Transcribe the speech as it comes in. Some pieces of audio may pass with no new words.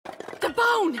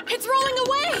bone! It's rolling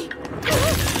away!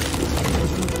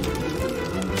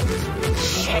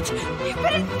 Shit! You've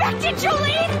been infected,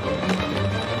 Jolene!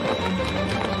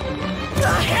 The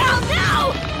hell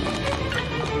now!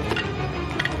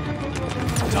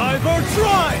 Dive or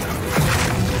try!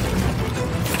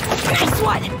 Nice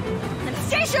one!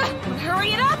 Anastasia, hurry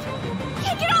it up!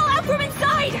 Take it all out from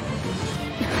inside!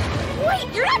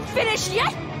 Wait, you're not finished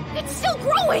yet! It's still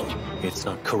growing! It's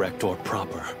not correct or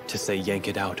proper to say yank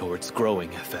it out or it's growing,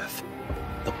 FF.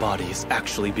 The body is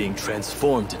actually being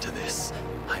transformed into this.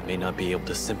 I may not be able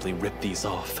to simply rip these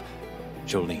off.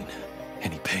 Jolene,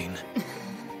 any pain?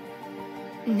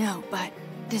 No, but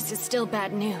this is still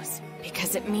bad news,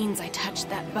 because it means I touched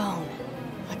that bone.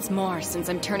 What's more, since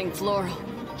I'm turning floral,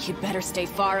 you'd better stay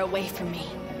far away from me.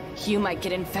 You might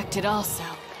get infected also.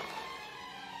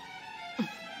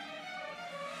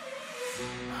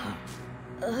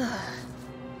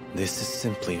 This is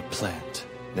simply a plant.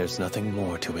 There's nothing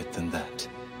more to it than that.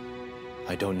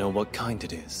 I don't know what kind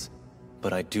it is,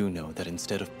 but I do know that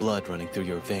instead of blood running through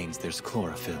your veins, there's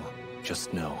chlorophyll.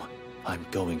 Just know, I'm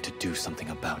going to do something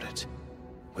about it,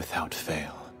 without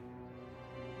fail.